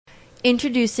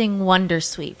Introducing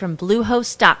Wondersuite from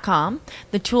Bluehost.com,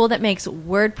 the tool that makes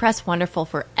WordPress wonderful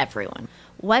for everyone.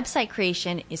 Website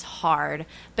creation is hard,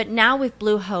 but now with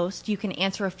Bluehost, you can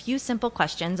answer a few simple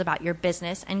questions about your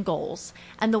business and goals,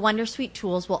 and the Wondersuite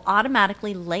tools will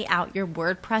automatically lay out your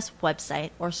WordPress website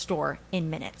or store in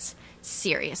minutes.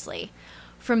 Seriously.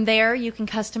 From there, you can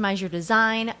customize your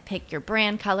design, pick your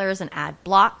brand colors, and add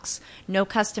blocks. No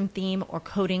custom theme or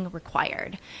coding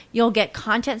required. You'll get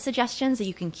content suggestions that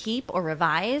you can keep or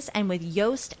revise, and with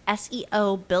Yoast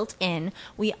SEO built in,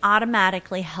 we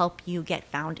automatically help you get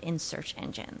found in search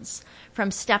engines. From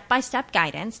step-by-step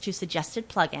guidance to suggested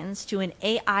plugins to an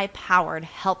AI-powered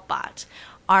help bot,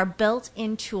 our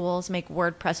built-in tools make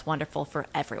WordPress wonderful for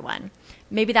everyone.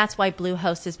 Maybe that's why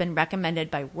Bluehost has been recommended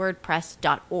by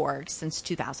WordPress.org since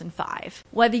 2005.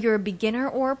 Whether you're a beginner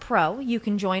or a pro, you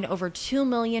can join over 2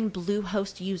 million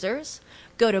Bluehost users.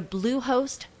 Go to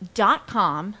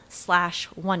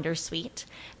bluehost.com/wondersuite.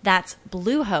 That's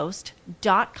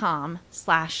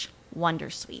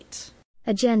bluehost.com/wondersuite.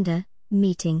 Agenda,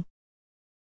 meeting.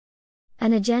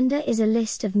 An agenda is a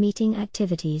list of meeting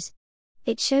activities.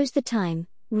 It shows the time,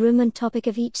 room and topic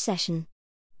of each session.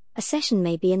 A session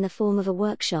may be in the form of a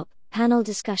workshop, panel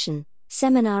discussion,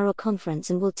 seminar or conference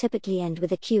and will typically end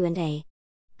with a Q&A.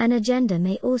 An agenda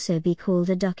may also be called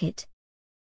a docket.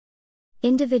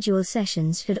 Individual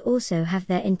sessions should also have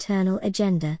their internal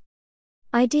agenda.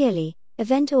 Ideally,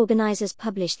 event organizers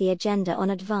publish the agenda in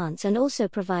advance and also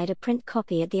provide a print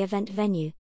copy at the event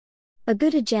venue. A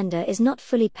good agenda is not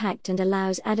fully packed and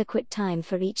allows adequate time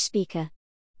for each speaker.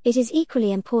 It is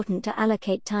equally important to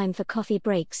allocate time for coffee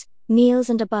breaks, meals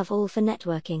and above all for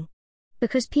networking.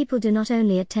 Because people do not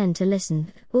only attend to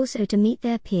listen, also to meet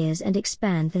their peers and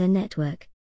expand their network.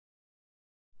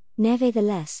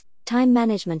 Nevertheless, time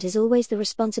management is always the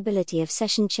responsibility of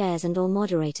session chairs and all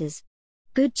moderators.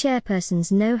 Good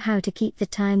chairpersons know how to keep the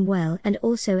time well and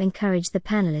also encourage the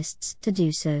panelists to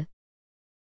do so.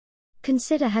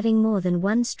 Consider having more than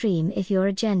one stream if your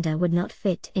agenda would not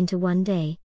fit into one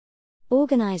day.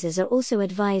 Organizers are also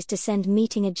advised to send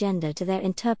meeting agenda to their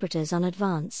interpreters in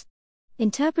advance.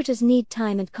 Interpreters need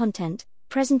time and content,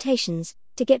 presentations,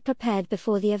 to get prepared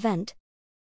before the event.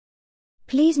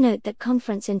 Please note that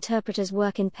conference interpreters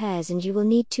work in pairs and you will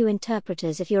need 2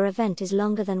 interpreters if your event is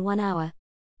longer than 1 hour.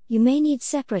 You may need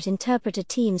separate interpreter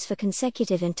teams for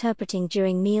consecutive interpreting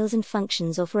during meals and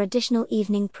functions or for additional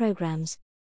evening programs.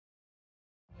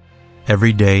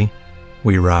 Every day,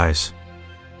 we rise,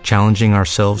 challenging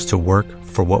ourselves to work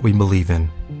for what we believe in.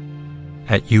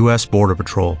 At U.S. Border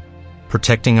Patrol,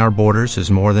 protecting our borders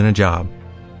is more than a job.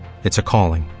 It's a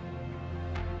calling.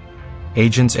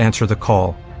 Agents answer the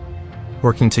call,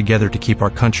 working together to keep our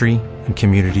country and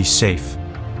communities safe.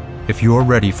 If you are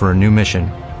ready for a new mission,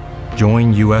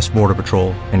 join U.S. Border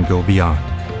Patrol and go beyond.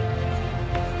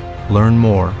 Learn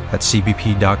more at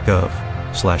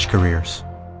cbp.gov/careers.